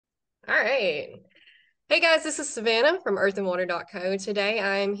All right. Hey guys, this is Savannah from earthandwater.co. Today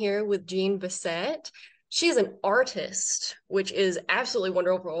I am here with Jean Bissett. She's an artist, which is absolutely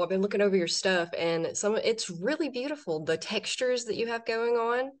wonderful. I've been looking over your stuff and it's really beautiful. The textures that you have going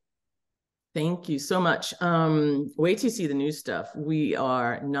on. Thank you so much. Wait to see the new stuff. We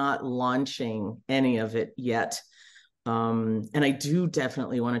are not launching any of it yet. And I do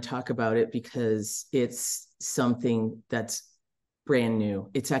definitely want to talk about it because it's something that's brand new.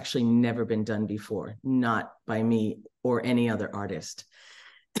 It's actually never been done before, not by me or any other artist.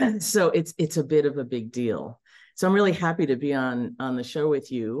 So it's a bit of a big deal. So I'm really happy to be on the show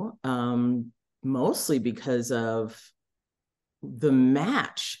with you, mostly because of the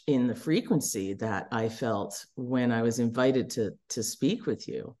match in the frequency that I felt when I was invited to speak with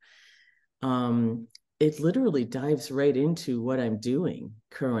you. It literally dives right into what I'm doing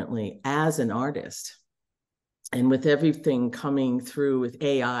currently as an artist. And with everything coming through with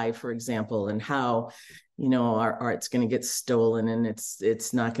AI, for example, and how our art's going to get stolen and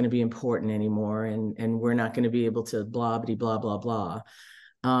it's not going to be important anymore, and we're not going to be able to blah blah blah blah.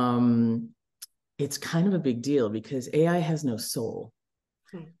 It's kind of a big deal because AI has no soul.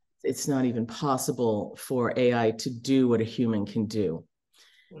 Hmm. It's not even possible for AI to do what a human can do.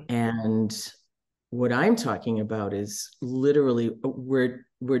 Hmm. And what I'm talking about is literally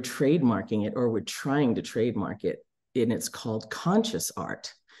we're trademarking it, or we're trying to trademark it, and it's called conscious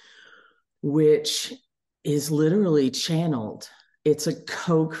art, which is literally channeled. It's a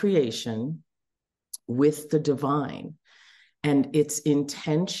co-creation with the divine, and its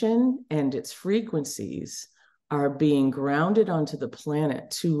intention and its frequencies are being grounded onto the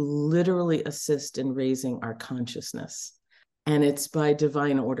planet to literally assist in raising our consciousness. And it's by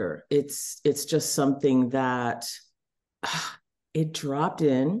divine order. It's just something that it dropped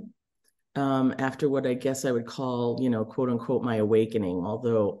in after what I guess I would call, quote unquote, my awakening.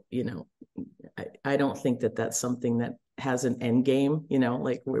 Although, I don't think that that's something that has an end game.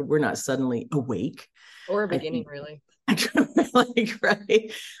 Like we're not suddenly awake. Or a I beginning, think really. like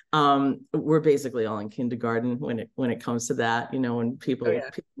right. We're basically all in kindergarten when it comes to that, when Oh people, yeah.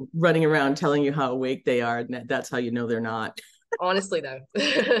 people running around telling you how awake they are, and that's how you know they're not. Honestly though.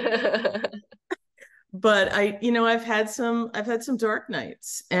 But I've had some dark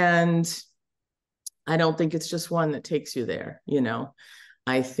nights, and I don't think it's just one that takes you there.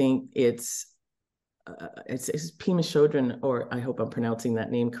 I think it's Pima Chodron, or I hope I'm pronouncing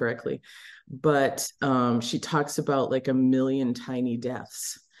that name correctly, but she talks about like a million tiny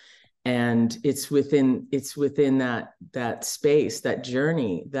deaths, and it's within that space, that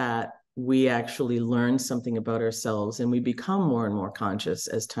journey, that we actually learn something about ourselves, and we become more and more conscious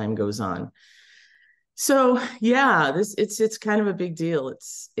as time goes on. So yeah, this it's kind of a big deal.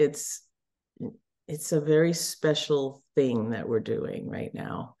 It's a very special thing that we're doing right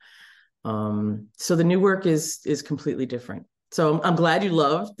now. So the new work is completely different. So I'm glad you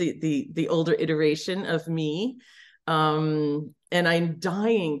loved the older iteration of me. And I'm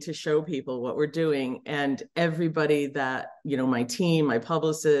dying to show people what we're doing, and everybody that, my team, my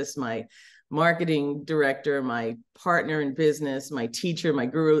publicist, my marketing director, my partner in business, my teacher, my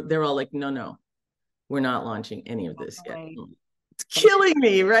guru, they're all like, no, no, we're not launching any of this yet. Wait. It's killing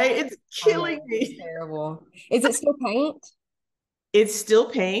me, right? It's I know. killing It's me. terrible. Is it still paint? It's still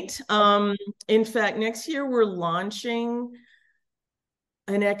paint. In fact, next year we're launching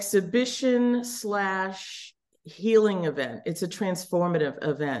an exhibition slash healing event. It's a transformative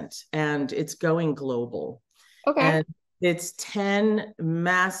event, and it's going global. Okay. And it's 10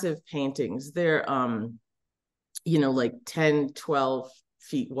 massive paintings. They're like 10, 12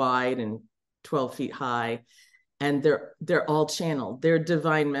 feet wide and 12 feet high. And they're all channeled. They're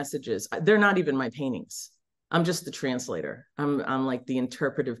divine messages. They're not even my paintings. I'm just the translator. I'm like the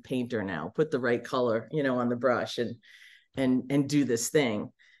interpretive painter now. Put the right color, on the brush, and do this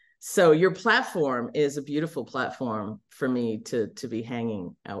thing. So your platform is a beautiful platform for me to be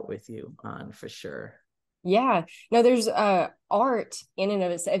hanging out with you on, for sure. Yeah. No, there's art in and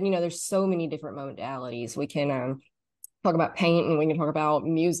of itself. There's so many different modalities. We can talk about paint, and we can talk about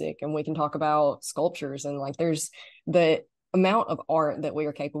music, and we can talk about sculptures, and like there's the amount of art that we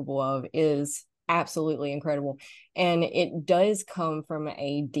are capable of is absolutely incredible. And it does come from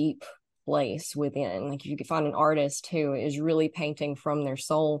a deep place within. Like if you can find an artist who is really painting from their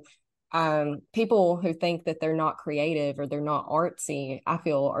soul, people who think that they're not creative or they're not artsy, I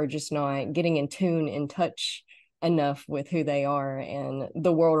feel, are just not getting in tune, in touch enough with who they are and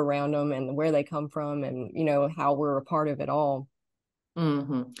the world around them and where they come from, and how we're a part of it all.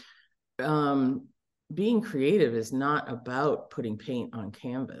 Mm-hmm. um, Being creative is not about putting paint on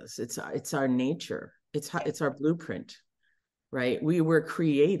canvas. It's our nature. It's our blueprint, right? We were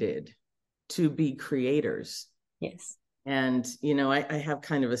created to be creators. Yes. And, I have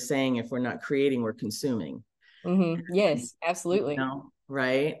kind of a saying, if we're not creating, we're consuming. Yes, absolutely.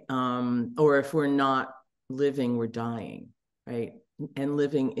 Right. Or if we're not living, we're dying. Right. And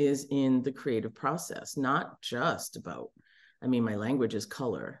living is in the creative process, not just about, my language is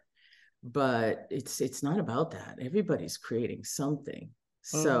color, but it's not about that. Everybody's creating something.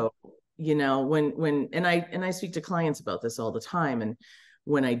 So, when I speak to clients about this all the time, and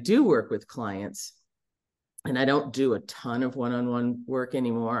when I do work with clients, and I don't do a ton of one-on-one work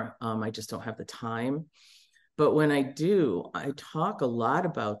anymore, I just don't have the time. But when I do, I talk a lot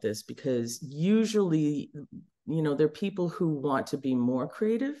about this, because usually, there are people who want to be more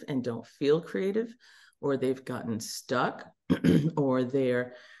creative and don't feel creative, or they've gotten stuck, or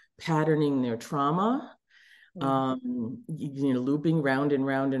they're patterning their trauma, looping round and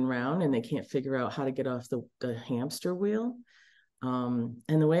round and round, and they can't figure out how to get off the hamster wheel. And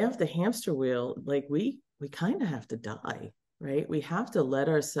the way off the hamster wheel, like we kind of have to die, right? We have to let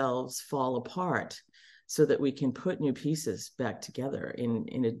ourselves fall apart so that we can put new pieces back together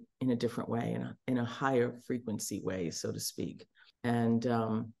in a different way, in a higher frequency way, so to speak. And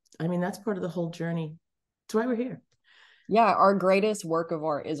that's part of the whole journey. That's why we're here. Yeah, our greatest work of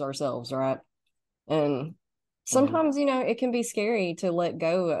art is ourselves, right? And sometimes, it can be scary to let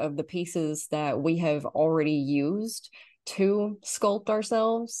go of the pieces that we have already used to sculpt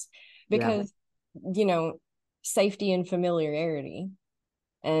ourselves, because, safety and familiarity.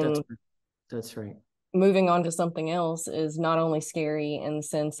 And that's right. Moving on to something else is not only scary in the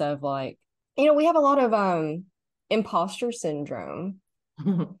sense of, like, we have a lot of imposter syndrome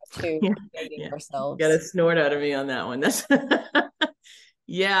to creating ourselves. Got a snort out of me on that one. That's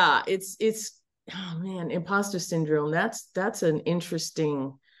yeah, it's oh man, imposter syndrome. That's an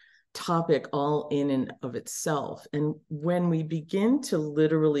interesting topic all in and of itself. And when we begin to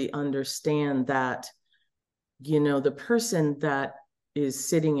literally understand that, the person that is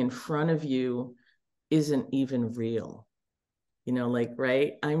sitting in front of you isn't even real,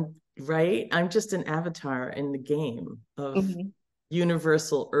 right? I'm just an avatar in the game of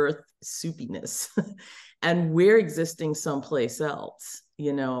universal earth soupiness. And we're existing someplace else,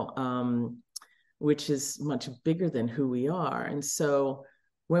 which is much bigger than who we are. And so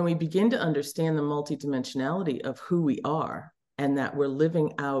when we begin to understand the multidimensionality of who we are, and that we're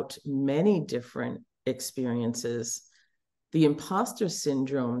living out many different experiences, the imposter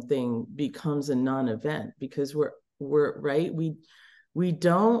syndrome thing becomes a non-event, because we're right. We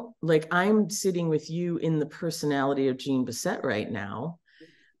don't, like, I'm sitting with you in the personality of Jean Bissett right now,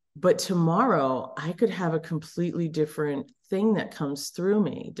 but tomorrow I could have a completely different thing that comes through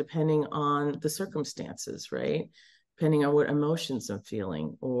me, depending on the circumstances, right? Depending on what emotions I'm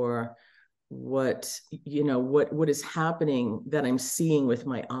feeling, or what is happening that I'm seeing with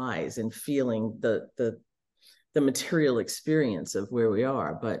my eyes and feeling the material experience of where we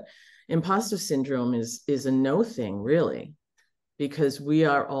are. But imposter syndrome is a no thing, really, because we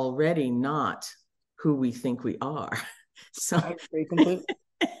are already not who we think we are. So I agree completely.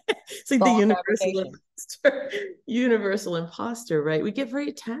 It's like the universal imposter, right? We get very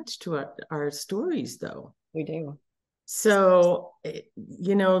attached to our stories, though. We do. So,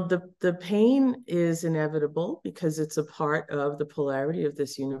 the pain is inevitable because it's a part of the polarity of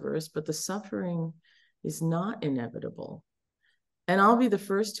this universe, but the suffering is not inevitable. And I'll be the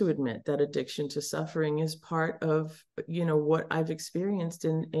first to admit that addiction to suffering is part of, what I've experienced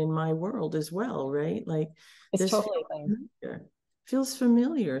in my world as well, right? Like, it's totally feels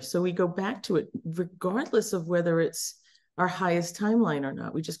familiar. So we go back to it, regardless of whether it's our highest timeline or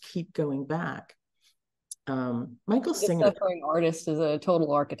not. We just keep going back. Michael Singer, the suffering artist, is a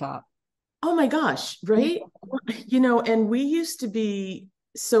total archetype. Oh my gosh, right? And we used to be,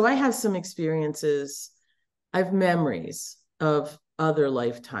 so I have some experiences, I have memories of other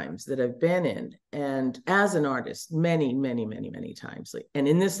lifetimes that I've been in, and as an artist, many, many, many, many times. And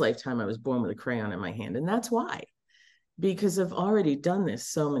in this lifetime, I was born with a crayon in my hand, and that's why, because I've already done this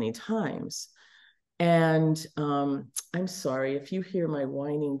so many times. And I'm sorry if you hear my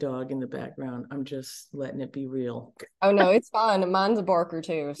whining dog in the background. I'm just letting it be real. Oh no, it's fine. Mine's a barker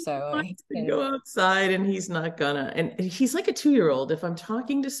too, so he can go outside, and he's not gonna. And he's like a 2-year-old. If I'm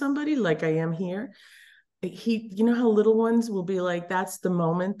talking to somebody like I am here, you know how little ones will be like, that's the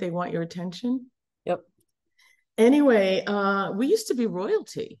moment they want your attention. Yep. Anyway, we used to be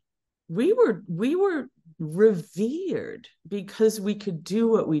royalty. We were revered because we could do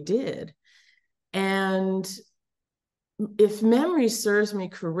what we did. And if memory serves me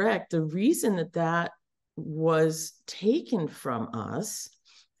correct, the reason that was taken from us,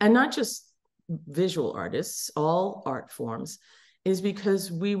 and not just visual artists, all art forms, is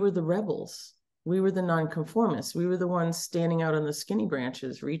because we were the rebels. We were the nonconformists. We were the ones standing out on the skinny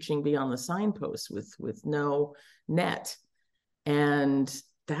branches, reaching beyond the signposts with no net. And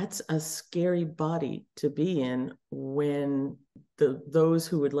that's a scary body to be in when those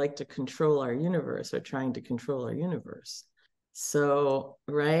who would like to control our universe are trying to control our universe. So,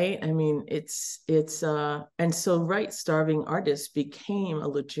 right, I mean, and so, right, starving artists became a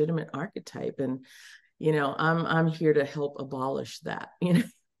legitimate archetype. And I'm here to help abolish that, That's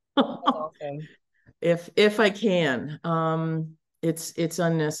awesome. if I can. It's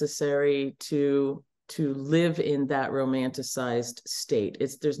unnecessary to live in that romanticized state.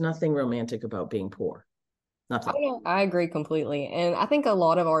 There's nothing romantic about being poor. Nothing. I agree completely. And I think a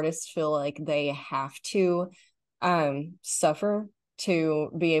lot of artists feel like they have to suffer to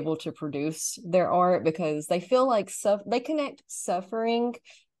be able to produce their art, because they feel like they connect suffering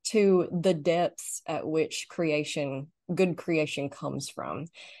to the depths at which good creation comes from.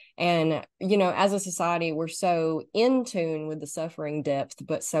 And, as a society, we're so in tune with the suffering depth,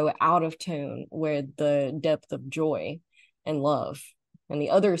 but so out of tune with the depth of joy and love and the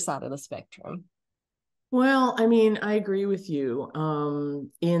other side of the spectrum. Well, I mean, I agree with you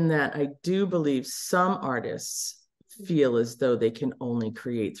in that I do believe some artists feel as though they can only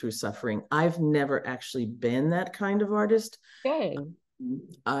create through suffering. I've never actually been that kind of artist. Good.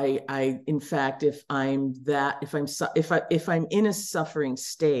 In fact, if I'm in a suffering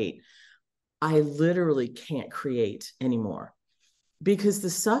state, I literally can't create anymore, because the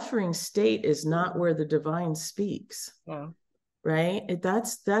suffering state is not where the divine speaks. No. Right?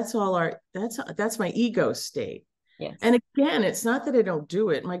 That's my ego state. Yes. And again, it's not that I don't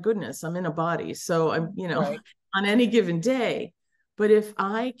do it. My goodness, I'm in a body. So I'm, Right. on any given day. But if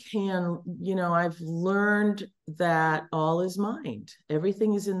I can, I've learned that all is mind.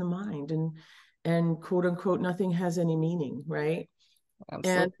 Everything is in the mind, and quote unquote, nothing has any meaning, right?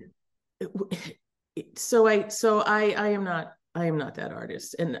 Absolutely. And so I am not that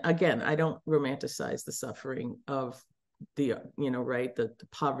artist. And again, I don't romanticize the suffering of the right, the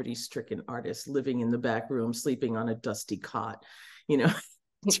poverty stricken artist living in the back room, sleeping on a dusty cot. And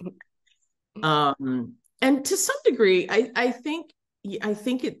to some degree, I think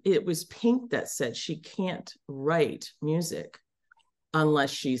it was Pink that said she can't write music unless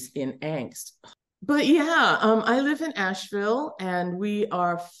she's in angst. But yeah, I live in Asheville, and we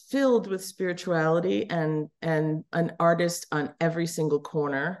are filled with spirituality and an artist on every single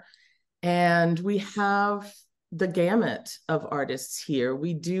corner. And we have the gamut of artists here.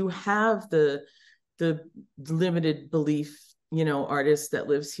 We do have the limited belief, artist that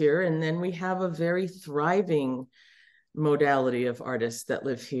lives here. And then we have a very thriving modality of artists that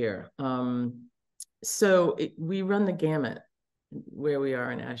live here. So we run the gamut where we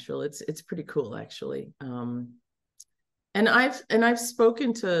are in Asheville. It's pretty cool, actually. And I've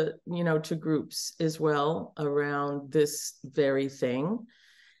spoken to groups as well around this very thing.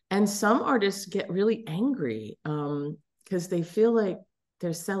 And some artists get really angry because they feel like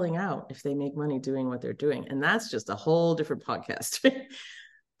they're selling out if they make money doing what they're doing. And that's just a whole different podcast.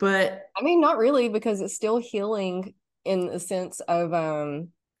 But I mean, not really, because it's still healing in the sense of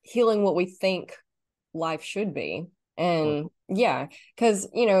healing what we think life should be. And yeah, because,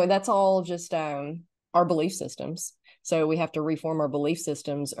 that's all just our belief systems. So we have to reform our belief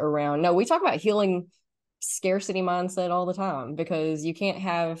systems around. No, we talk about healing scarcity mindset all the time, because you can't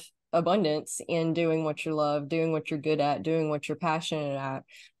have abundance in doing what you love, doing what you're good at, doing what you're passionate at.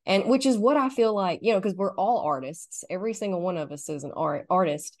 And which is what I feel like, because we're all artists. Every single one of us is an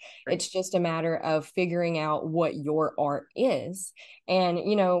artist. It's just a matter of figuring out what your art is. And,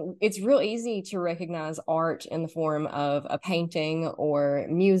 it's real easy to recognize art in the form of a painting or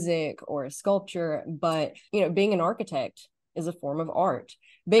music or a sculpture. But, being an architect is a form of art.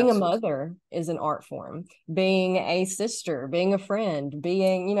 Being Absolutely. A mother is an art form. Being a sister, being a friend,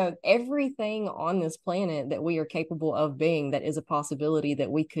 being, everything on this planet that we are capable of being, that is a possibility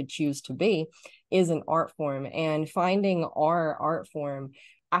that we could choose to be, is an art form. And finding our art form,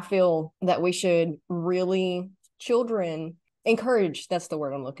 I feel that we should really encourage, that's the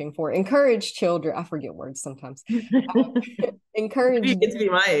word I'm looking for. Encourage children. I forget words sometimes. Encourage. You get to be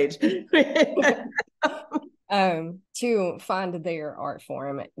my age. To find their art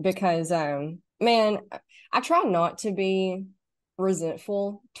form, because man, I try not to be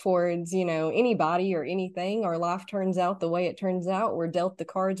resentful towards anybody or anything. Our life turns out the way it turns out. We're dealt the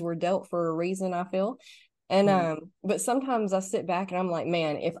cards we're dealt for a reason, I feel. And but sometimes I sit back and I'm like,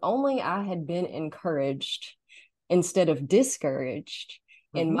 man, if only I had been encouraged instead of discouraged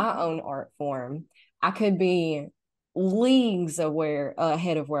in my own art form, I could be leagues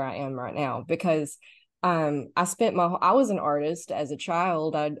ahead of where I am right now. Because I was an artist as a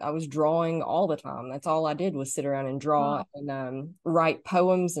child. I was drawing all the time. That's all I did was sit around and draw Oh, and write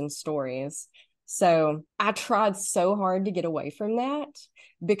poems and stories. So I tried so hard to get away from that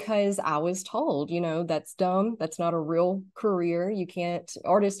because I was told, that's dumb. That's not a real career. You can't,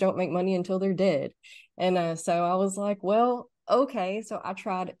 artists don't make money until they're dead. And so I was like, well, okay. So I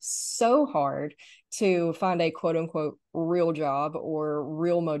tried so hard to find a quote unquote real job or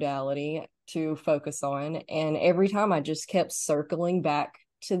real modality to focus on. And every time I just kept circling back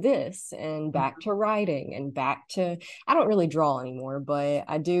to this and back to writing and back to, I don't really draw anymore, but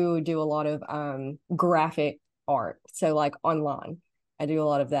I do a lot of graphic art. So like online, I do a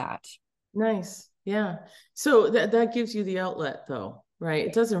lot of that. nice. Yeah. So that gives you the outlet though, right?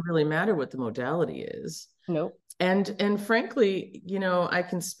 It doesn't really matter what the modality is. Nope. And frankly, I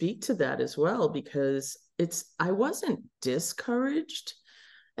can speak to that as well because I wasn't discouraged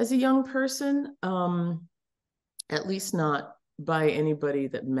as a young person, at least not by anybody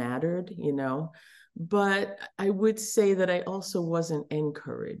that mattered. But I would say that I also wasn't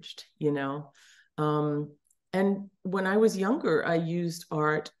encouraged. Um, and when I was younger, I used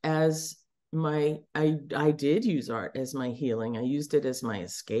art as I did use art as my healing. I used it as my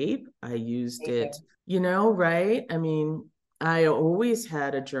escape. I used Me it, too. right? I mean, I always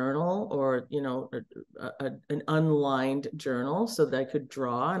had a journal or, an unlined journal so that I could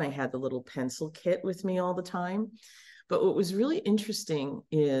draw. And I had the little pencil kit with me all the time. But what was really interesting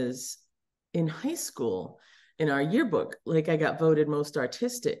is in high school, in our yearbook, like I got voted most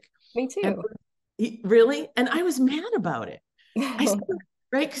artistic. Me And too. really, and I was mad about it. I said,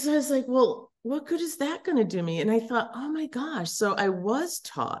 right, because I was like, well, what good is that going to do me? And I thought, oh my gosh. So I was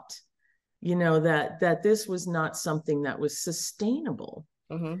taught, that this was not something that was sustainable.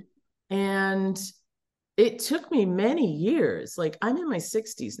 Hmm. And it took me many years. Like I'm in my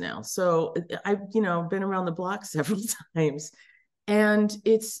 60s now. So I've, been around the block several times. And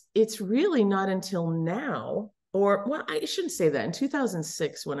it's really not until now, or well, I shouldn't say that. In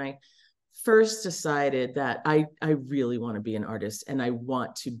 2006, when I first decided that I really want to be an artist and I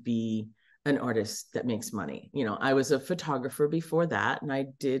want to be an artist that makes money. I was a photographer before that and I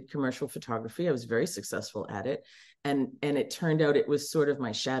did commercial photography. I was very successful at it. And it turned out it was sort of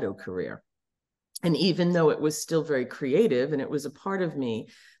my shadow career. And even though it was still very creative and it was a part of me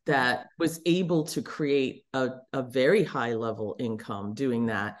that was able to create a very high level income doing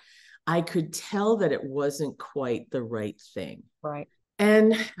that, I could tell that it wasn't quite the right thing. Right.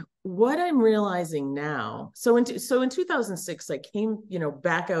 And what I'm realizing now, so in 2006, I came,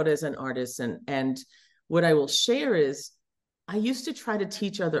 back out as an artist, and what I will share is, I used to try to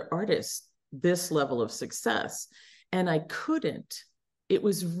teach other artists this level of success, and I couldn't. It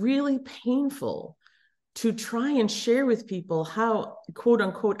was really painful to try and share with people how, quote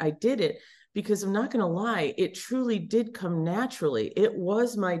unquote, I did it, because I'm not going to lie, it truly did come naturally. It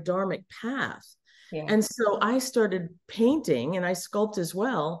was my dharmic path. Yeah. And so I started painting and I sculpt as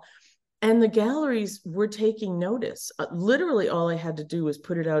well. And the galleries were taking notice. Literally, all I had to do was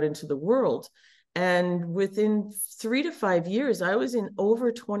put it out into the world. And within 3 to 5 years, I was in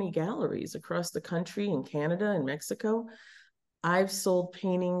over 20 galleries across the country, in Canada and Mexico. I've sold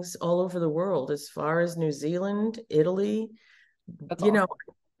paintings all over the world, as far as New Zealand, Italy. That's You know,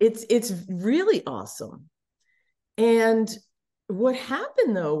 awesome. it's really awesome. And what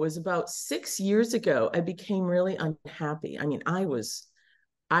happened though was about 6 years ago, I became really unhappy. I mean, I was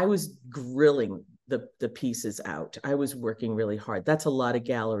grilling the pieces out. I was working really hard. That's a lot of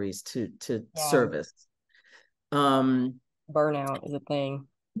galleries to Yeah. service. Um, Burnout is a thing.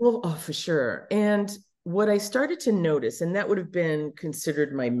 well, oh, for sure. And what I started to notice, and that would have been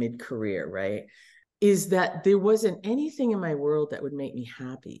considered my mid-career, right, is that there wasn't anything in my world that would make me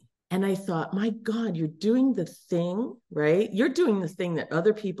happy. And I thought, my God, you're doing the thing, right? You're doing the thing that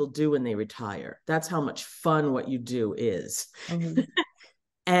other people do when they retire. That's how much fun what you do is. Hmm.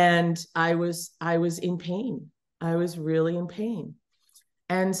 And I was in pain. I was really in pain.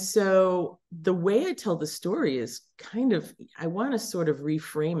 And so the way I tell the story is kind of, I want to sort of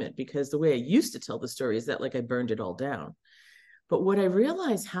reframe it, because the way I used to tell the story is that like I burned it all down. But what I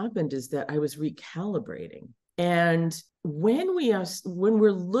realized happened is that I was recalibrating. And when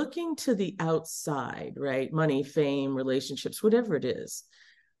we're looking to the outside, right? Money, fame, relationships, whatever it is,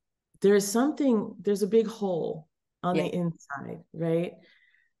 there's a big hole on Yeah. the inside, right?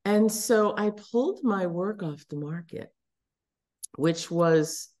 And so I pulled my work off the market, which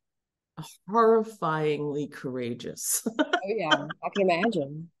was horrifyingly courageous. Oh yeah. I can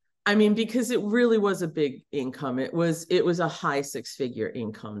imagine. I mean, because it really was a big income. It was a high six-figure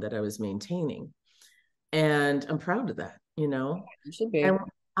income that I was maintaining. And I'm proud of that. You should And be.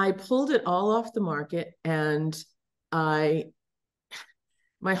 I pulled it all off the market, and I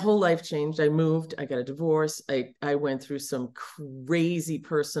my whole life changed. I moved, I got a divorce, I went through some crazy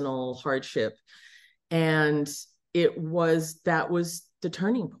personal hardship, and that was the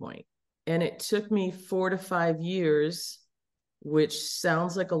turning point. And it took me 4 to 5 years, which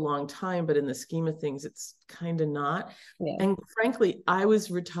sounds like a long time, but in the scheme of things, it's kind of not. Yeah. And frankly, I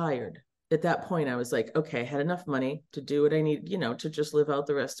was retired. At that point, I was like, okay, I had enough money to do what I need, to just live out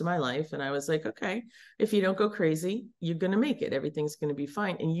the rest of my life. And I was like, okay, if you don't go crazy, you're going to make it. Everything's going to be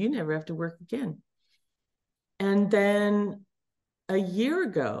fine. And you never have to work again. And then a year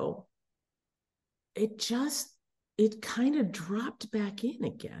ago, it kind of dropped back in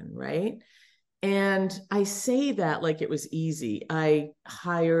again, right? And I say that like it was easy. I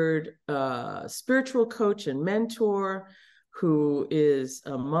hired a spiritual coach and mentor who is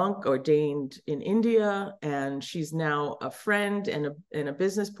a monk ordained in India, and she's now a friend and a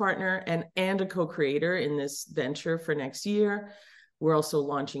business partner and a co-creator in this venture for next year. We're also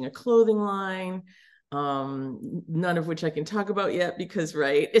launching a clothing line, none of which I can talk about yet because,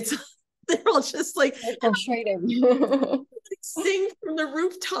 right, they're all just like Frustrating. sing from the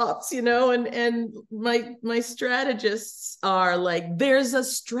rooftops, and my strategists are like, there's a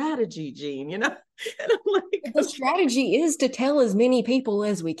strategy, Jean, and I'm like, The okay. strategy is to tell as many people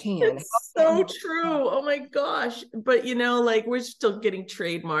as we can. It's so true. Oh my gosh. But like we're still getting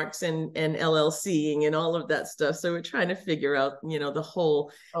trademarks and LLCing and all of that stuff. So we're trying to figure out, the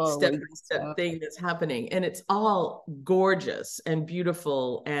whole Oh, step legal by step stuff. thing that's happening. And it's all gorgeous and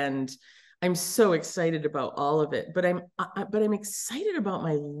beautiful. And I'm so excited about all of it. But I'm excited about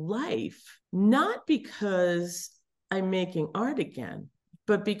my life, not because I'm making art again,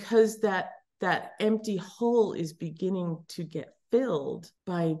 but because that empty hole is beginning to get filled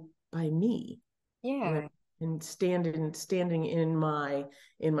by me, right? Yeah, And standing in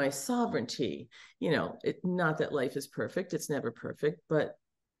my sovereignty. Not that life is perfect, it's never perfect, but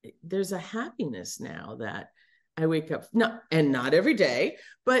there's a happiness now that I wake up, not every day,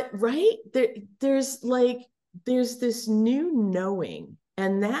 but right there's this new knowing,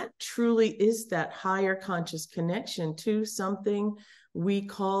 and that truly is that higher conscious connection to something we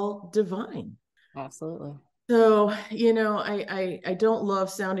call divine. absolutely. So, I don't love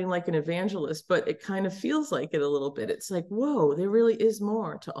sounding like an evangelist, but it kind of feels like it a little bit. It's like, whoa, there really is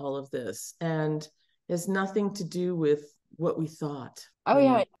more to all of this, and has nothing to do with what we thought, Oh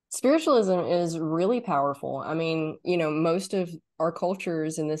yeah, spiritualism is really powerful. I mean, most of our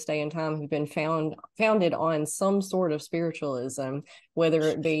cultures in this day and time have been founded on some sort of spiritualism, whether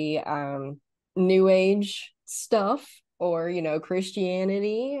it be New Age stuff or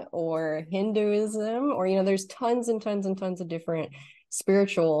Christianity or Hinduism, or there's tons and tons and tons of different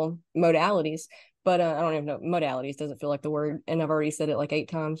spiritual modalities. But I don't even know, modalities doesn't feel like the word, and I've already said it like 8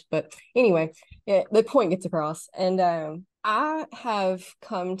 times. But anyway, yeah, the point gets across. And I have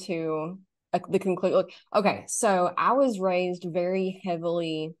come to the conclusion. Okay, so I was raised very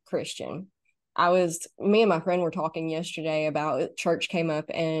heavily Christian. Me and my friend were talking yesterday about church came up,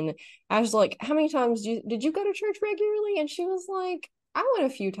 and I was like, how many times did you go to church regularly? And she was like, I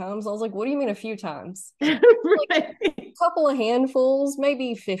went a few times. I was like, what do you mean a few times? Like right. a couple of handfuls,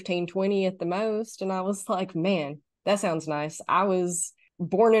 maybe 15, 20 at the most. And I was like, man, that sounds nice. I was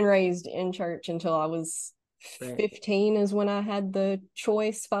born and raised in church until I was Right. 15 is when I had the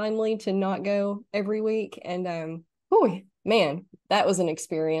choice finally to not go every week. And boy, man, that was an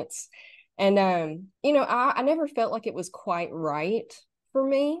experience. And I never felt like it was quite right for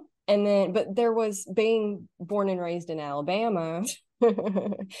me. And then, but there was, being born and raised in Alabama,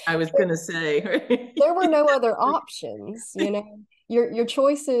 I was gonna say, there were right? no other options. Your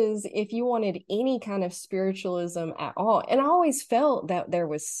choices, if you wanted any kind of spiritualism at all. And I always felt that there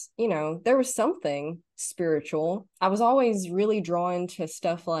was something spiritual. I was always really drawn to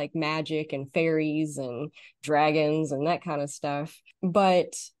stuff like magic and fairies and dragons and that kind of stuff.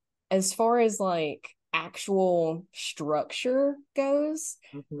 But as far as like actual structure goes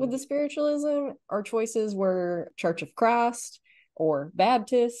with Mhm. the spiritualism, our choices were Church of Christ or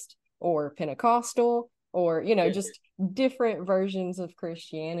Baptist or Pentecostal, or just different versions of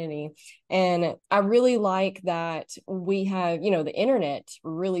Christianity. And I really like that we have, the internet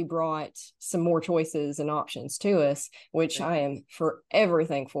really brought some more choices and options to us, which I am forever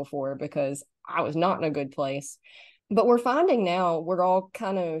thankful for, because I was not in a good place. But we're finding now we're all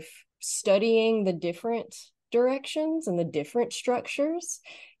kind of studying the different directions and the different structures,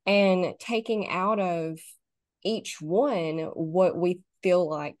 and taking out of each one what we feel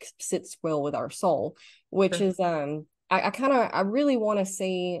like sits well with our soul, which Sure. is I really want to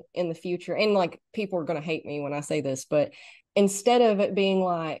see in the future. And like, people are going to hate me when I say this, but instead of it being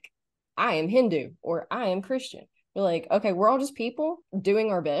like, I am Hindu or I am Christian. We're like, okay, we're all just people doing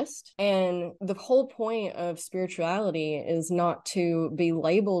our best. And the whole point of spirituality is not to be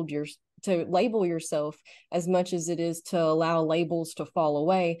labeled to label yourself as much as it is to allow labels to fall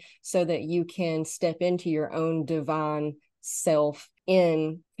away so that you can step into your own divine self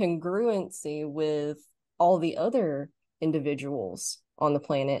in congruency with all the other individuals on the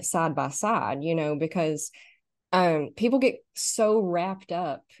planet side by side, because people get so wrapped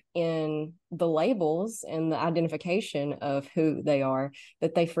up in the labels and the identification of who they are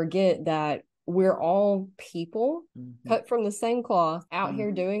that they forget that we're all people cut from the same cloth out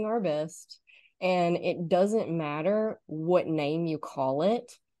here doing our best. And it doesn't matter what name you call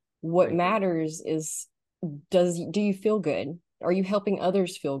it. What matters is, do you feel good? Are you helping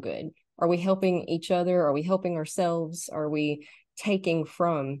others feel good? Are we helping each other? Are we helping ourselves? Are we taking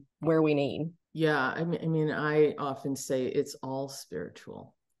from where we need? Yeah, I often say it's all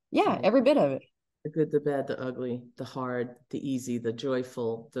spiritual. Yeah, Right? every bit of it. The good, the bad, the ugly, the hard, the easy, the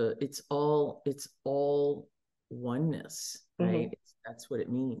joyful, it's all oneness, right? Mm-hmm. That's what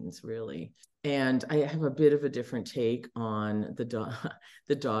it means, really. And I have a bit of a different take on the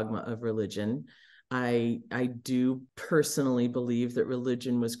dogma of religion. I do personally believe that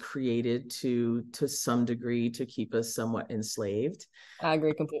religion was created to some degree to keep us somewhat enslaved, I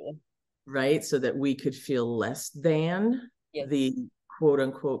agree completely. right? So that we could feel less than Yes. the quote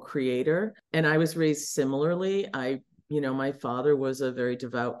unquote creator. And I was raised similarly. My father was a very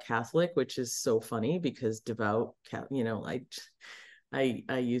devout Catholic, which is so funny because devout, I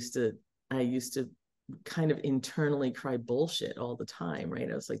used to kind of internally cry bullshit all the time, right?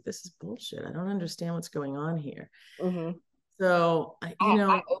 I was like, this is bullshit. I don't understand what's going on here. Mm-hmm. So, I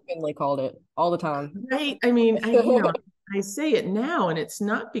openly called it all the time. right. I mean, I say it now, and it's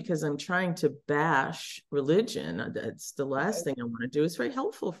not because I'm trying to bash religion. That's the last thing I want to do. It's very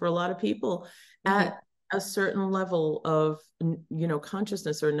helpful for a lot of people Mm-hmm. at a certain level of,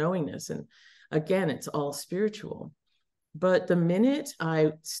 consciousness or knowingness. And again, it's all spiritual. But the minute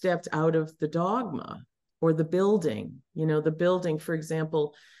I stepped out of the dogma or the building, for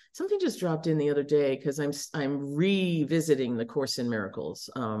example, something just dropped in the other day because I'm revisiting the Course in Miracles,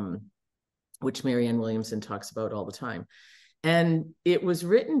 which Marianne Williamson talks about all the time. And it was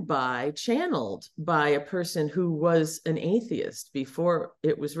channeled by a person who was an atheist before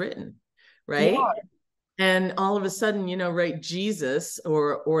it was written, right? Yeah. And all of a sudden, right, Jesus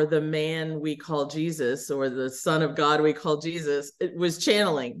or the man we call Jesus or the Son of God we call Jesus, it was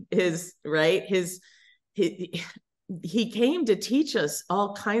channeling he came to teach us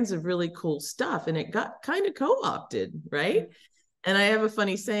all kinds of really cool stuff, and it got kind of co-opted, right? And I have a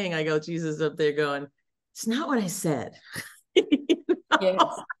funny saying. I go, Jesus up there going, it's not what I said.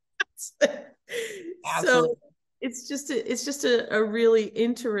 Yes. So Absolutely. it's just a really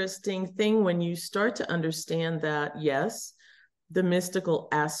interesting thing when you start to understand that, yes, the mystical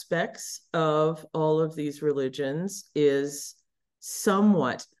aspects of all of these religions is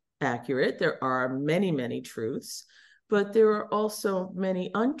somewhat accurate. There are many, many truths, but there are also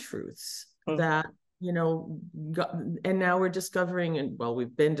many untruths Mm-hmm. that, and now we're discovering, and well,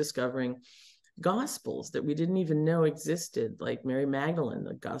 we've been discovering gospels that we didn't even know existed, like Mary Magdalene,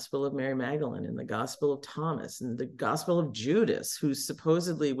 the Gospel of Mary Magdalene, and the Gospel of Thomas, and the Gospel of Judas, who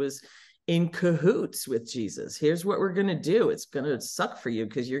supposedly was in cahoots with Jesus. Here's what we're going to do. It's going to suck for you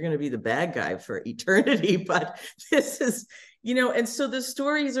because you're going to be the bad guy for eternity. But this is, and so the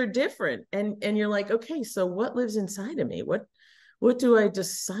stories are different. And you're like, okay, so what lives inside of me? What do I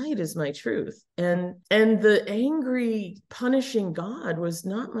decide is my truth? And the angry, punishing God was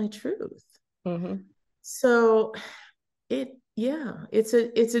not my truth. Mm-hmm. So it's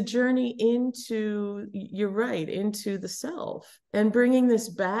a journey into, you're right, into the self, and bringing this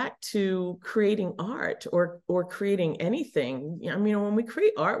back to creating art or creating anything. When we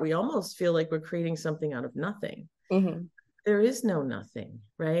create art, we almost feel like we're creating something out of nothing. Mm-hmm. There is no nothing,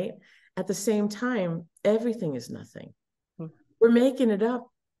 right? At the same time, everything is nothing. We're making it up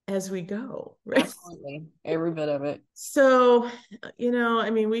as we go, right? Absolutely. Every bit of it. So,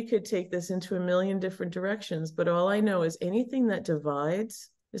 we could take this into a million different directions, but all I know is anything that divides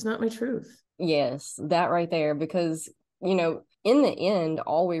is not my truth. Yes, that right there, because, in the end,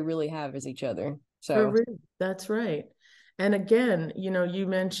 all we really have is each other. For So, real. That's right. And again, you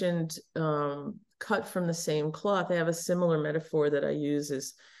mentioned cut from the same cloth. I have a similar metaphor that I use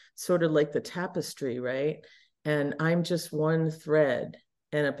is sort of like the tapestry, right? And I'm just one thread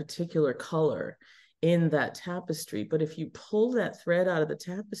and a particular color in that tapestry. But if you pull that thread out of the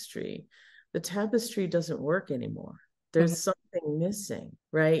tapestry doesn't work anymore. mm-hmm. There's something missing,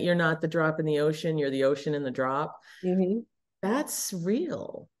 right? You're not the drop in the ocean, you're the ocean in the drop. Mm-hmm. That's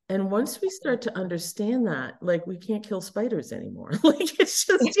real. And once we start to understand that, like we can't kill spiders anymore. Like it's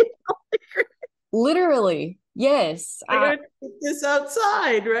just, Literally, yes. I gotta take this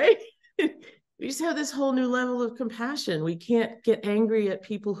outside, right? We just have this whole new level of compassion. We can't get angry at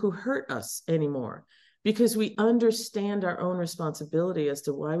people who hurt us anymore because we understand our own responsibility as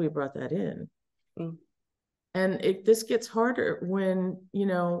to why we brought that in. Mm. And this gets harder when,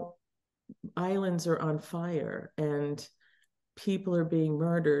 islands are on fire and people are being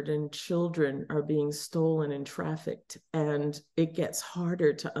murdered and children are being stolen and trafficked. And it gets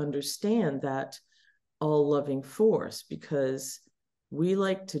harder to understand that all loving force because we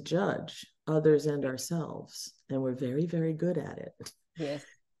like to judge others and ourselves, and we're very, very good at it. Yes.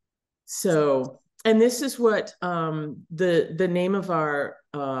 So, and this is what the name of our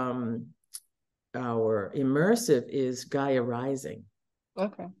immersive is Gaia Rising.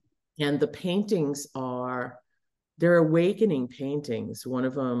 Okay. And the paintings they're awakening paintings. One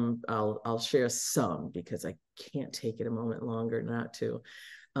of them, I'll share some because I can't take it a moment longer not to.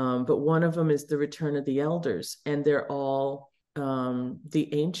 But one of them is the Return of the Elders, and they're all the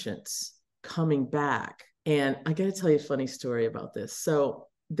ancients coming back. And I got to tell you a funny story about this. So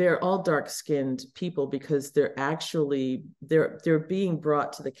they're all dark-skinned people because they're being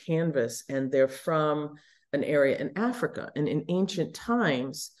brought to the canvas, and they're from an area in Africa. And in ancient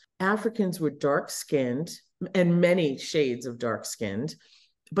times, Africans were dark-skinned and many shades of dark-skinned,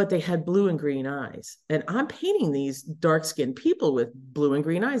 but they had blue and green eyes. And I'm painting these dark-skinned people with blue and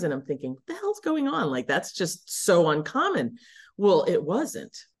green eyes, and I'm thinking, what the hell's going on? Like, that's just so uncommon. Well, it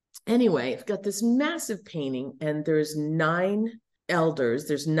wasn't. Anyway, I've got this massive painting, and there's 9 elders.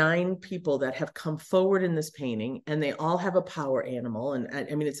 There's 9 people that have come forward in this painting, and they all have a power animal. And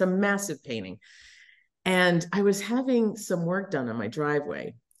I mean, it's a massive painting. And I was having some work done on my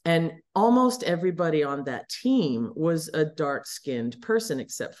driveway, and almost everybody on that team was a dark-skinned person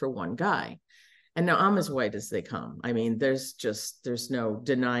except for one guy. And now I'm as white as they come. I mean, there's no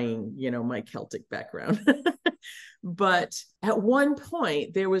denying, my Celtic background. But at one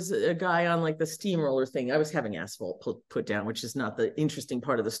point, there was a guy on like the steamroller thing. I was having asphalt put down, which is not the interesting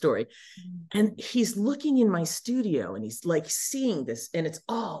part of the story. And he's looking in my studio, and he's like seeing this, and it's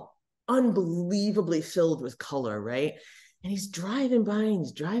all unbelievably filled with color, right? And he's driving by, and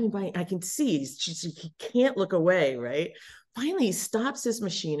he's driving by. I can see he can't look away, right? Finally, he stops his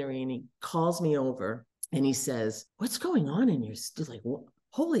machinery and he calls me over and he says, "What's going on in your studio?" Like,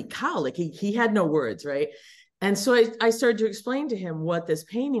 holy cow! Like he had no words, right? And so I started to explain to him what this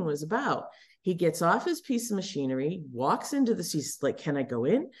painting was about. He gets off his piece of machinery, walks into he's like, "Can I go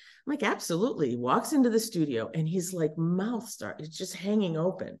in?" I'm like, "Absolutely." He walks into the studio, and his like mouth it's just hanging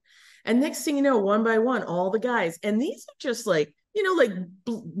open. And next thing you know, one by one, all the guys, and these are just like, like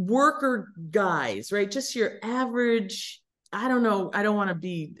worker guys, right? Just your average, I don't know. I don't want to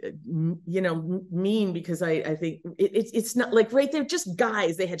be, mean, because I think it's not like, right. They're just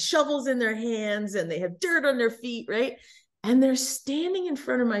guys. They had shovels in their hands and they had dirt on their feet, right? And they're standing in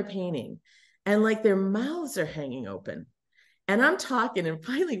front of my painting, and like their mouths are hanging open. And I'm talking, and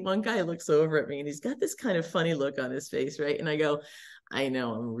finally one guy looks over at me, and he's got this kind of funny look on his face, right? And I go, "I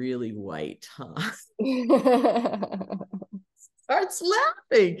know, I'm really white, huh?" Starts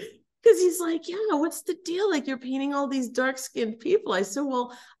laughing because he's like, "Yeah, what's the deal? Like, you're painting all these dark-skinned people." I said,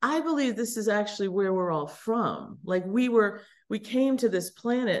 "Well, I believe this is actually where we're all from. Like, we came to this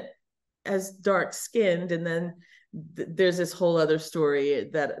planet as dark-skinned, and then there's this whole other story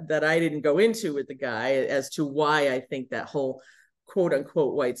that I didn't go into with the guy as to why I think that whole quote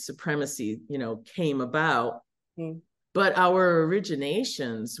unquote white supremacy, came about." Mm. But our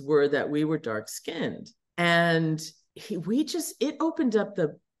originations were that we were dark-skinned, and it opened up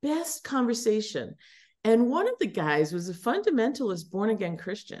the best conversation. And one of the guys was a fundamentalist born-again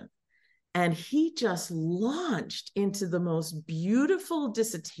Christian. And he just launched into the most beautiful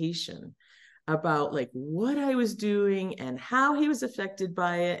dissertation about like what I was doing and how he was affected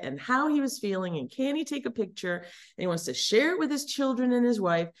by it and how he was feeling, and can he take a picture, and he wants to share it with his children and his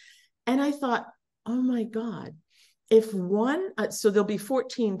wife. And I thought, oh my God, so there'll be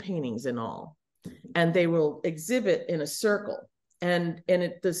 14 paintings in all, and they will exhibit in a circle, and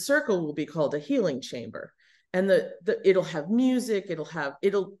the circle will be called a healing chamber, and it'll have music,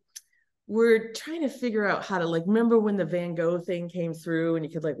 we're trying to figure out how to, like, remember when the Van Gogh thing came through and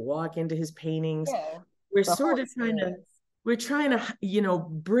you could like walk into his paintings? Yeah. We're trying to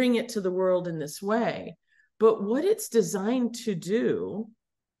bring it to the world in this way. But what it's designed to do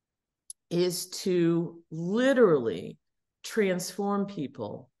is to literally transform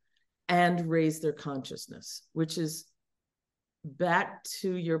people and raise their consciousness, which is back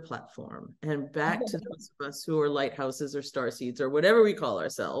to your platform and back to those of us who are lighthouses or starseeds or whatever we call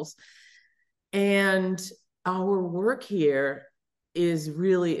ourselves. And our work here is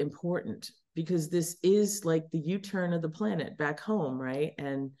really important because this is like the U-turn of the planet back home, right?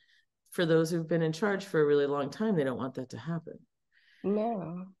 And for those who've been in charge for a really long time, they don't want that to happen.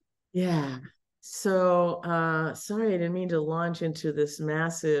 No. Yeah. So sorry, I didn't mean to launch into this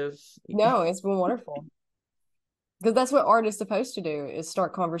massive. No, it's been wonderful. Because that's what art is supposed to do, is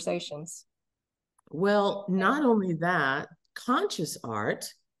start conversations. Well, not only that, conscious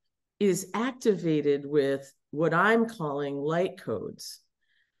art is activated with what I'm calling light codes.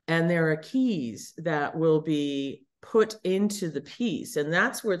 And there are keys that will be put into the piece. And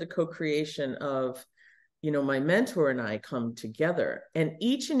that's where the co-creation of, my mentor and I come together. And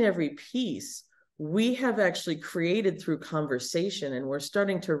each and every piece we have actually created through conversation, and we're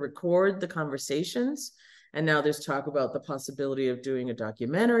starting to record the conversations. And now there's talk about the possibility of doing a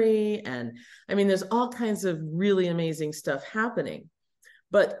documentary. And I mean, there's all kinds of really amazing stuff happening.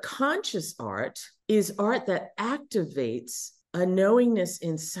 But conscious art is art that activates a knowingness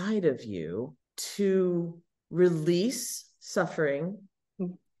inside of you to release suffering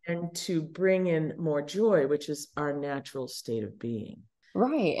and to bring in more joy, which is our natural state of being.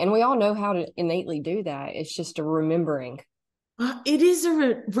 Right. And we all know how to innately do that. It's just a remembering. It is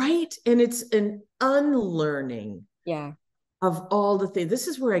right. And it's an unlearning Yeah. of all the things. This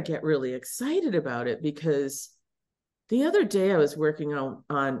is where I get really excited about it, because the other day I was working on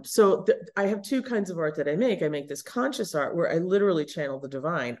I have two kinds of art that I make. I make this conscious art where I literally channel the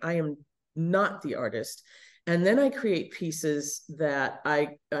divine. I am not the artist. And then I create pieces that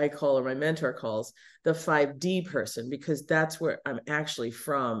I call, or my mentor calls, the 5D person, because that's where I'm actually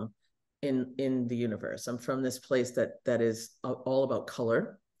from in the universe. I'm from this place that is all about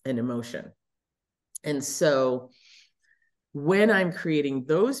color and emotion. And so when I'm creating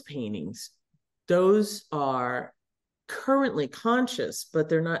those paintings, those are currently conscious, but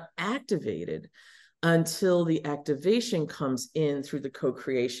they're not activated until the activation comes in through the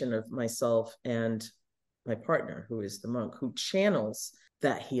co-creation of myself and my partner, who is the monk, who channels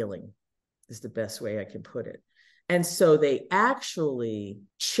that healing, is the best way I can put it. And so they actually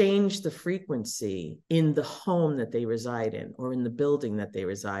change the frequency in the home that they reside in, or in the building that they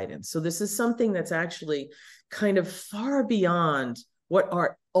reside in. So this is something that's actually kind of far beyond what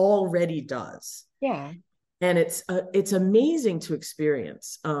art already does. Yeah. And it's amazing to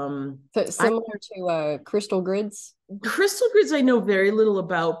experience. So it's similar to crystal grids. Crystal grids I know very little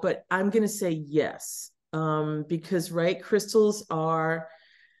about, but I'm going to say yes. Because crystals are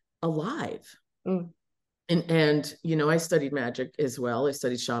alive. And I studied magic as well. I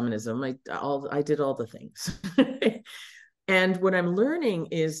studied shamanism. I did all the things. And what I'm learning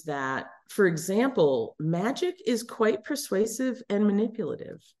is that, for example, magic is quite persuasive and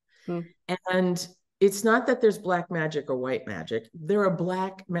manipulative. And it's not that there's black magic or white magic. There are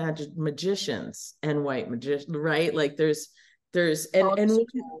black magicians and white magicians, right? Like there's and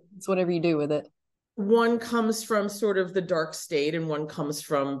it's whatever you do with it. One comes from sort of the dark state, and one comes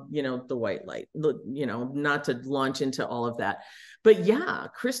from, the white light, not to launch into all of that. But yeah,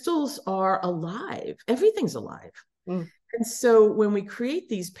 crystals are alive. Everything's alive. And so when we create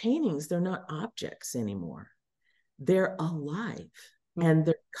these paintings, they're not objects anymore. They're alive and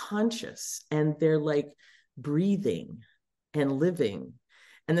they're conscious, and they're like breathing and living.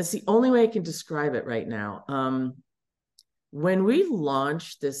 And that's the only way I can describe it right now. When we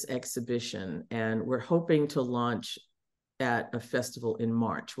launch this exhibition, and we're hoping to launch at a festival in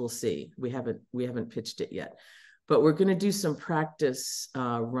March, we'll see. We haven't pitched it yet, but we're going to do some practice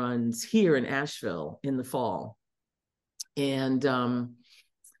runs here in Asheville in the fall. And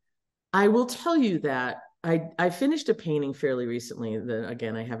I will tell you that I finished a painting fairly recently that,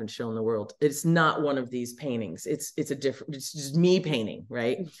 again, I haven't shown the world. It's not one of these paintings. It's just me painting,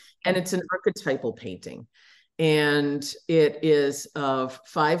 right? And it's an archetypal painting. And it is of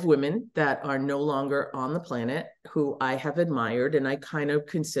 5 women that are no longer on the planet, who I have admired and I kind of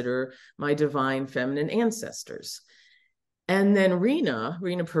consider my divine feminine ancestors. And then Rena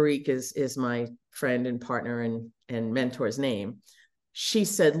Parikh is my friend and partner and mentor's name. She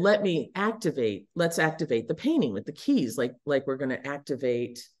said, let's activate the painting with the keys, like we're going to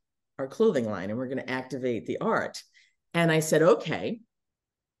activate our clothing line, and we're going to activate the art. And I said, okay.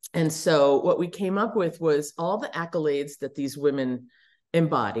 And so what we came up with was all the accolades that these women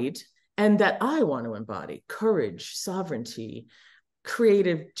embodied and that I want to embody: courage, sovereignty,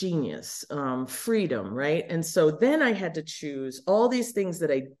 creative genius, freedom, right? And so then I had to choose all these things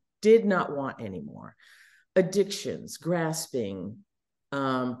that I did not want anymore: addictions, grasping,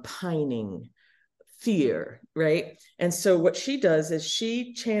 pining, fear, right? And so what she does is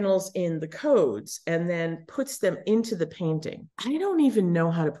she channels in the codes and then puts them into the painting. I don't even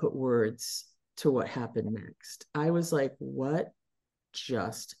know how to put words to what happened next. I was like, what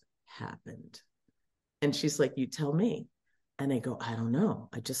just happened? And she's like, you tell me. And I go, I don't know.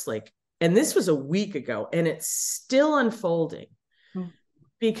 I just like, and this was a week ago and it's still unfolding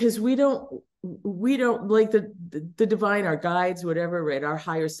because we don't like the divine, our guides, whatever, right? Our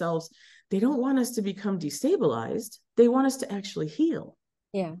higher selves, they don't want us to become destabilized. They want us to actually heal.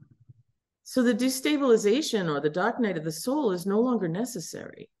 Yeah. So the destabilization or the dark night of the soul is no longer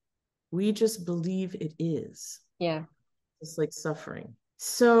necessary. We just believe it is. Yeah. It's like suffering.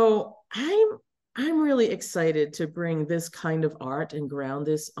 So I'm really excited to bring this kind of art and ground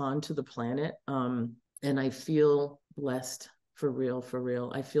this onto the planet. And I feel blessed for real, for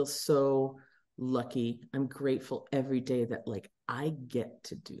real. I feel so lucky. I'm grateful every day that like I get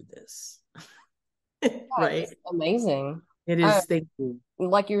to do this. Right? It's amazing. It is. Thank you.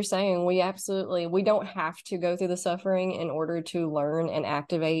 Like you're saying, we don't have to go through the suffering in order to learn and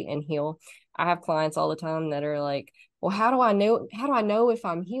activate and heal. I have clients all the time that are like, well, how do I know if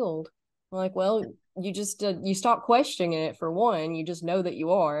I'm healed? I'm like, well, you just you stop questioning it for one, you just know that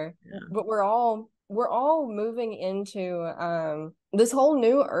you are. Yeah. But we're all moving into this whole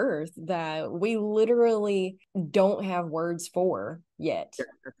new earth that we literally don't have words for yet. Yeah,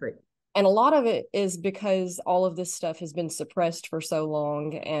 that's right. And a lot of it is because all of this stuff has been suppressed for so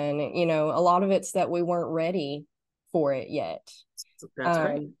long, and a lot of it's that we weren't ready for it yet. That's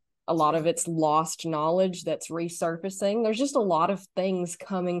right. A lot of it's lost knowledge that's resurfacing. There's just a lot of things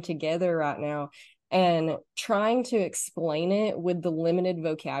coming together right now, and trying to explain it with the limited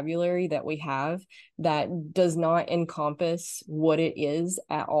vocabulary that we have that does not encompass what it is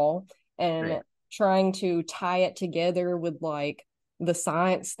at all, and Right. trying to tie it together with like the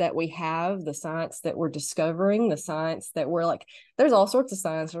science that we have, the science that we're discovering, the science that we're like, there's all sorts of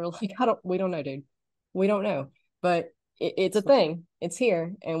science. We're like, we don't know, dude. We don't know. But it's a thing. It's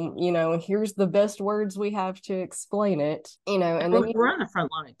here. And, here's the best words we have to explain it, and then, We're on the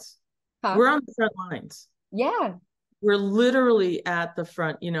front lines. huh? We're on the front lines. Yeah. We're literally at the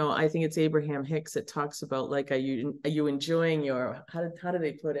front. I think it's Abraham Hicks that talks about like, are you enjoying your, how do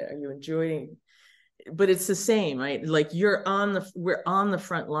they put it? Are you enjoying, but it's the same, right? Like we're on the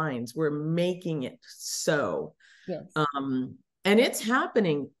front lines. We're making it so. Yes. And it's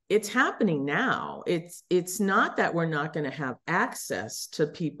happening now. It's not that we're not going to have access to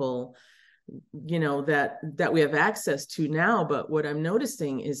people, that we have access to now, but what I'm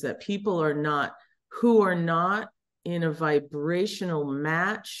noticing is that people who are not in a vibrational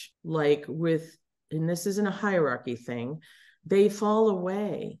match, like with, and this isn't a hierarchy thing, they fall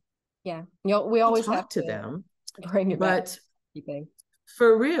away. Yeah. We always talk have to them, bring it back. but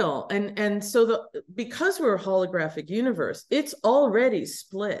for real. And so because we're a holographic universe, it's already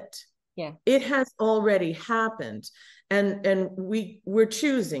split. Yeah. It has already happened. And we're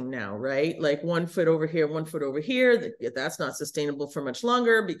choosing now, right? Like 1 foot over here, 1 foot over here. That's not sustainable for much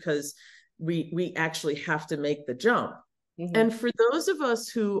longer because we actually have to make the jump. Mm-hmm. And for those of us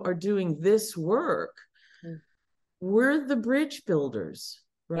who are doing this work, we're the bridge builders,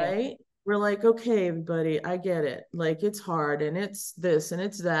 right? Yeah. We're like, okay, everybody, I get it. Like it's hard and it's this and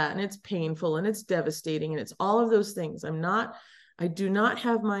it's that and it's painful and it's devastating and it's all of those things. I do not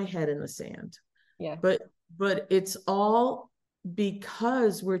have my head in the sand. Yeah. But it's all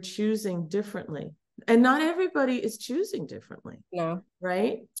because we're choosing differently. And not everybody is choosing differently. No.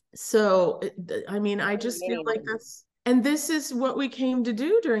 Right? So, I mean, I just feel like and this is what we came to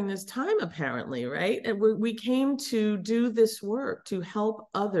do during this time, apparently, right? And we came to do this work to help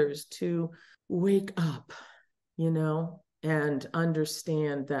others to wake up, and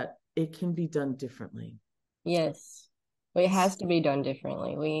understand that it can be done differently. Yes. But it has to be done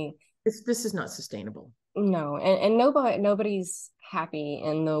differently. This is not sustainable. No, and nobody's happy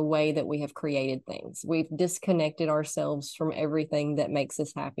in the way that we have created things. We've disconnected ourselves from everything that makes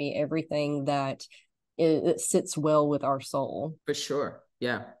us happy, everything that sits well with our soul. For sure.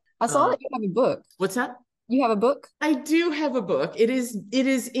 Yeah. I saw that you have a book. What's that? You have a book? I do have a book. It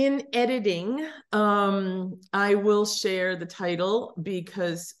is in editing. I will share the title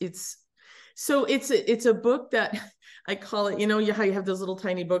because it's a book that I call it, how you have those little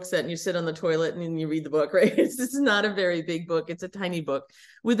tiny books that you sit on the toilet and you read the book, right? This is not a very big book. It's a tiny book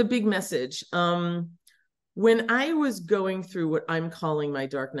with a big message. When I was going through what I'm calling my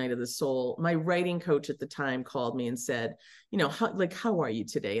dark night of the soul, my writing coach at the time called me and said, how are you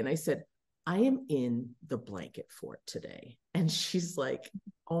today? And I said, I am in the blanket fort today. And she's like,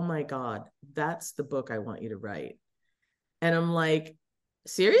 oh my God, that's the book I want you to write. And I'm like,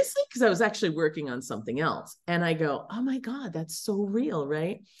 seriously? Because I was actually working on something else. And I go, oh my God, that's so real,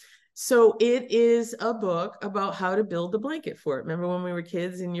 right? So it is a book about how to build the blanket for it. Remember when we were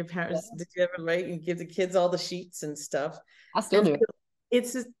kids and your parents, did you ever, right? You give the kids all the sheets and stuff. I still And do. so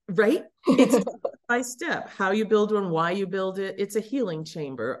it's right. It's step by step how you build one, why you build it. It's a healing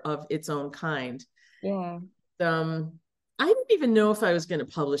chamber of its own kind. Yeah. Um, I didn't even know if I was going to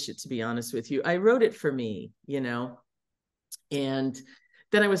publish it, to be honest with you. I wrote it for me, and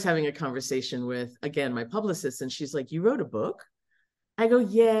then I was having a conversation with, again, my publicist, and she's like, "You wrote a book?" I go,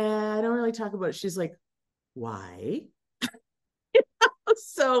 "Yeah, I don't really talk about it." She's like, "Why?"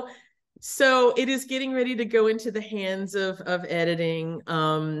 so so it is getting ready to go into the hands of editing,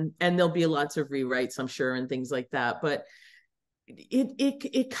 and there'll be lots of rewrites, I'm sure, and things like that. But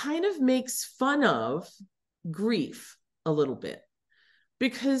it kind of makes fun of grief a little bit,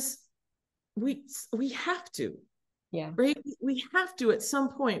 because we have to, Yeah. right? We have to, at some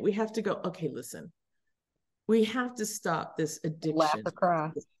point we have to go, okay, listen, we have to stop this Laugh addiction, or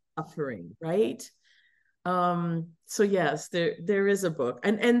cry. this suffering, right? So yes, there is a book,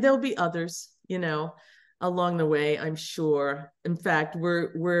 and there'll be others, along the way, I'm sure. In fact,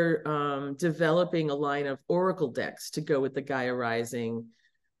 we're developing a line of oracle decks to go with the Gaia Rising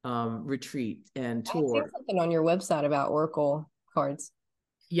retreat and I had seen tour. something on your website about Oracle cards.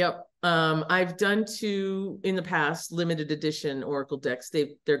 Yep. I've done two in the past, limited edition oracle decks.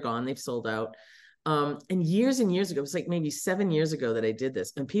 They're gone, they've sold out. And years ago, it was like maybe 7 years ago that I did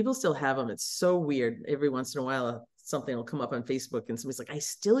this, and people still have them. It's so weird. Every once in a while, something will come up on Facebook and somebody's like, "I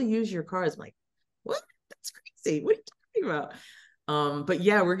still use your cards." I'm like, "What? That's crazy. What are you talking about?" But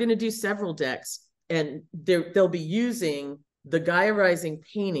yeah, we're gonna do several decks, and they'll be using the Gaia Rising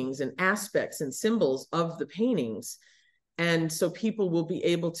paintings and aspects and symbols of the paintings. And so people will be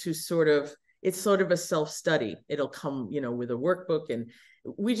able to it's sort of a self-study. It'll come, with a workbook, and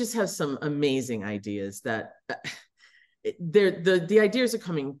we just have some amazing ideas that the ideas are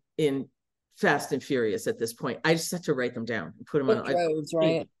coming in fast and furious at this point. I just have to write them down and put them In on. droves,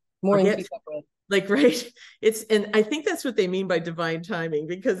 right? More I'll than get keep up with. like, right. And I think that's what they mean by divine timing,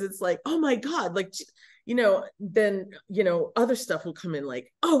 because it's like, oh my God, like, then, other stuff will come in,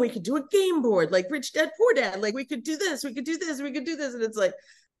 like, oh, we could do a game board, like Rich Dad, Poor Dad. Like, we could do this, we could do this, we could do this. And it's like,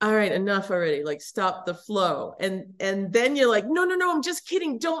 all right, enough already. Like, stop the flow. And then you're like, no, I'm just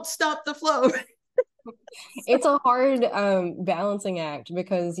kidding. Don't stop the flow. It's a hard balancing act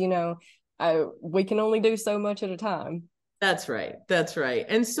because, we can only do so much at a time. That's right. That's right.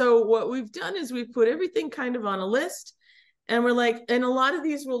 And so what we've done is we've put everything kind of on a list, and we're like, and a lot of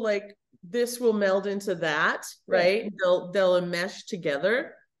these will, like, this will meld into that, Yeah. right? They'll mesh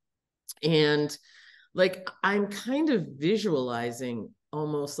together. And like, I'm kind of visualizing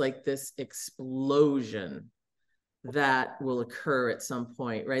almost like this explosion that will occur at some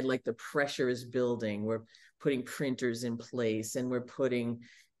point, right? Like, the pressure is building. We're putting printers in place, and we're putting,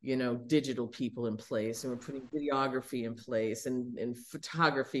 digital people in place, and we're putting videography in place, and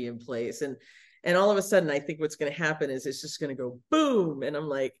photography in place. And all of a sudden, I think what's going to happen is it's just going to go boom. And I'm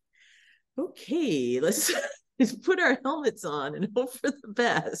like, okay, let's put our helmets on and hope for the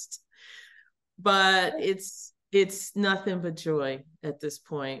best. But it's nothing but joy at this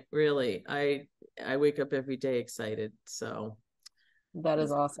point, really. I wake up every day excited. So That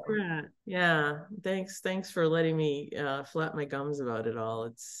is awesome. yeah, thanks for letting me flap my gums about it all.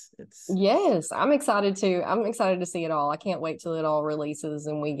 It's Yes, I'm excited too. I'm excited to see it all. I can't wait till it all releases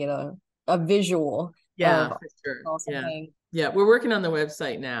and we get a visual yeah, of for sure. awesome Yeah. thing. Yeah, we're working on the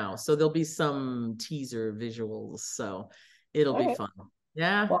website now, so there'll be some teaser visuals, so it'll All be right. fun.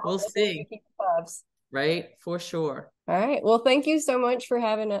 Yeah, Well, we'll I'll definitely see. keep the tabs. Right, for sure. All right. Well, thank you so much for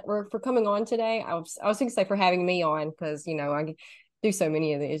having it or for coming on today. I was going to say for having me on because I do so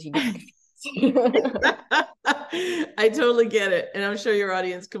many of these. You get confused. I totally get it. And I'm sure your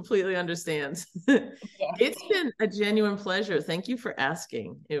audience completely understands. Yeah. It's been a genuine pleasure. Thank you for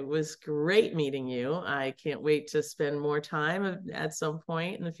asking. It was great meeting you. I can't wait to spend more time at some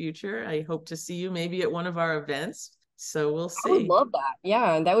point in the future. I hope to see you maybe at one of our events. So we'll I would see. love that.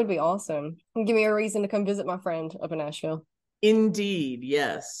 Yeah, that would be awesome. Give me a reason to come visit my friend up in Nashville. Indeed.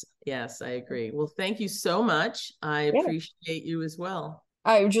 Yes. Yes, I agree. Well, thank you so much. I Yeah. appreciate you as well.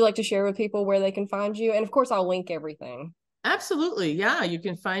 Would you like to share with people where they can find you? And of course, I'll link everything. Absolutely. Yeah. You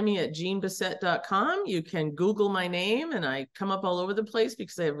can find me at jeanbassett.com. You can Google my name, and I come up all over the place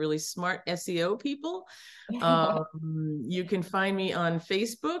because I have really smart SEO people. You can find me on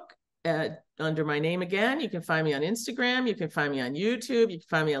Facebook under my name again. You can find me on Instagram. You can find me on YouTube. You can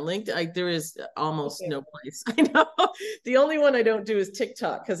find me on LinkedIn. There is almost no place. I know. The only one I don't do is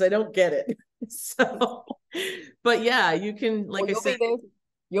TikTok because I don't get it. So But yeah, you can, Well, like I said,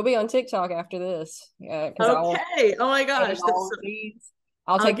 you'll be on TikTok after this. Because I'll okay. Oh my edit gosh, all that's of so, these.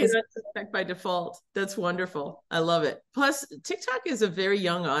 I'll I'll take get this. on TikTok by default. That's wonderful. I love it. Plus, TikTok is a very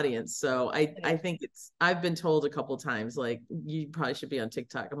young audience, so I think it's. I've been told a couple times like you probably should be on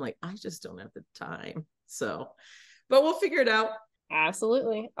TikTok. I'm like, I just don't have the time. So, but we'll figure it out.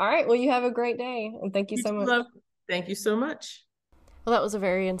 Absolutely. All right. Well, you have a great day, and thank you You so too, much. love. Thank you so much. Well, that was a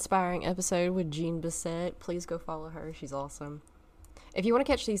very inspiring episode with Jean Bissett. Please go follow her. She's awesome. If you want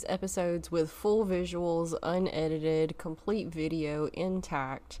to catch these episodes with full visuals, unedited, complete video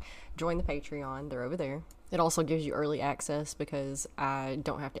intact, join the Patreon. They're over there. It also gives you early access because I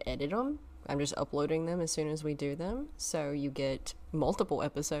don't have to edit them. I'm just uploading them as soon as we do them. So you get multiple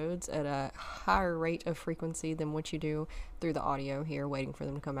episodes at a higher rate of frequency than what you do through the audio here, waiting for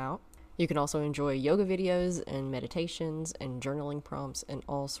them to come out. You can also enjoy yoga videos and meditations and journaling prompts and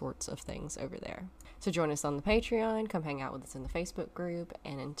all sorts of things over there. So join us on the Patreon, come hang out with us in the Facebook group,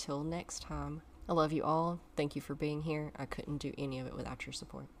 and until next time, I love you all. Thank you for being here. I couldn't do any of it without your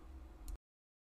support.